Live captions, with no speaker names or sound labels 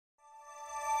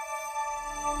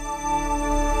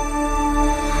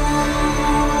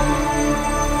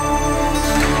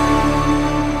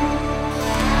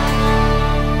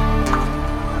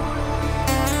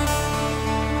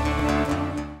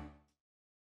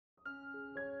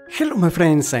Hello my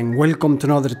friends and welcome to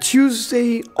another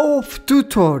Tuesday of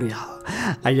tutorial.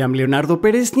 I am Leonardo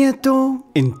Perez Nieto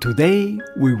and today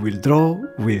we will draw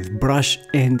with brush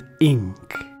and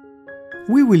ink.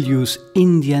 We will use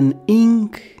Indian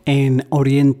ink and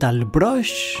oriental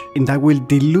brush, and I will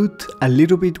dilute a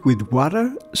little bit with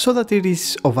water so that it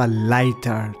is of a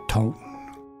lighter tone.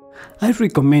 I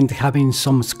recommend having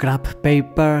some scrap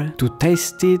paper to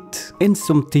test it and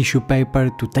some tissue paper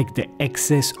to take the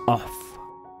excess off.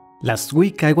 Last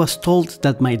week I was told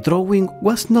that my drawing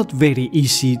was not very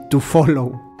easy to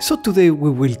follow, so today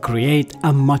we will create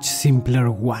a much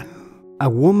simpler one. A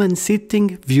woman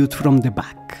sitting viewed from the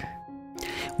back.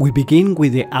 We begin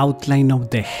with the outline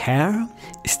of the hair,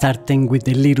 starting with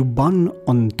the little bun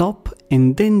on top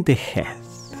and then the head,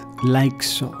 like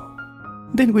so.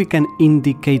 Then we can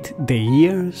indicate the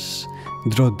ears,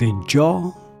 draw the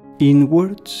jaw,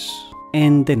 inwards,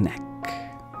 and the neck.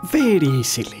 Very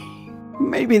easily.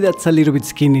 Maybe that's a little bit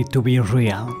skinny to be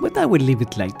real, but I will leave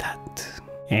it like that.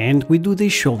 And we do the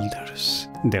shoulders,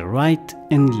 the right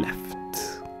and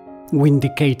left. We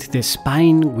indicate the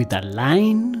spine with a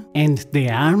line, and the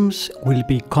arms will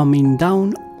be coming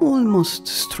down almost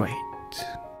straight.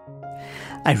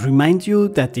 I remind you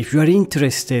that if you are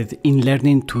interested in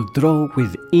learning to draw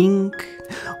with ink,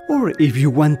 or if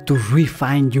you want to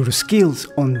refine your skills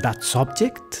on that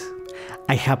subject,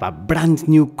 I have a brand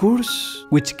new course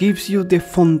which gives you the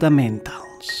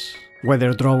fundamentals.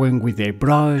 Whether drawing with a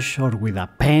brush or with a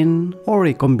pen or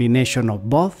a combination of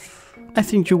both, I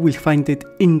think you will find it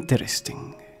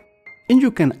interesting. And you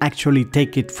can actually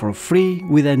take it for free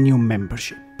with a new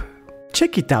membership.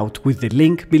 Check it out with the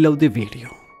link below the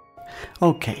video.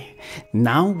 Okay,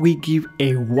 now we give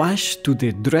a wash to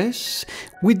the dress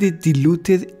with the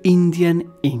diluted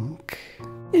Indian ink.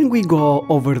 And we go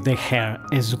over the hair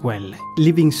as well,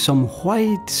 leaving some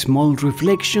white small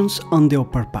reflections on the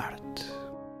upper part.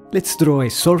 Let's draw a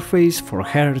surface for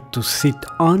her to sit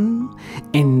on,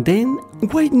 and then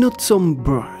why not some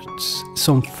birds,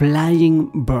 some flying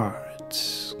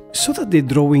birds, so that the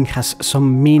drawing has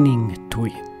some meaning to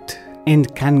it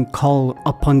and can call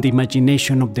upon the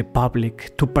imagination of the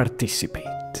public to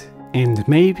participate and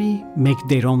maybe make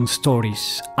their own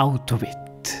stories out of it.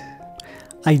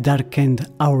 I darkened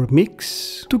our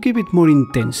mix to give it more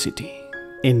intensity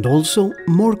and also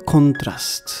more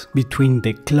contrast between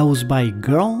the close-by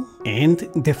girl and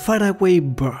the faraway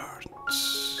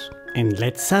birds. And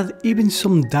let's add even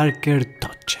some darker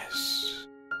touches.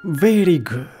 Very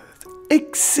good.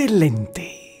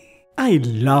 Excelente. I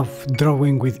love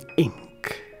drawing with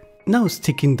ink. Now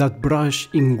sticking that brush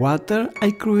in water,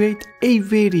 I create a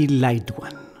very light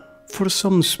one for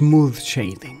some smooth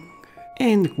shading.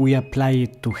 And we apply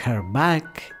it to her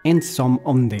back and some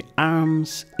on the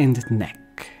arms and neck.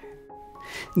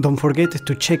 Don't forget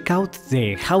to check out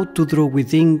the How to Draw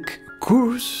with Ink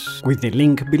course with the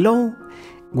link below.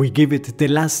 We give it the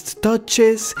last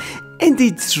touches and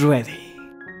it's ready.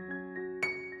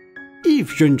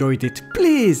 If you enjoyed it,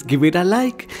 please give it a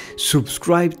like,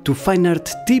 subscribe to Fine Art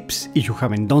Tips if you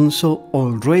haven't done so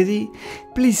already.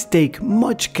 Please take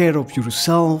much care of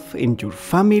yourself and your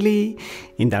family,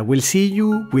 and I will see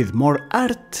you with more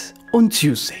art on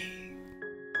Tuesday.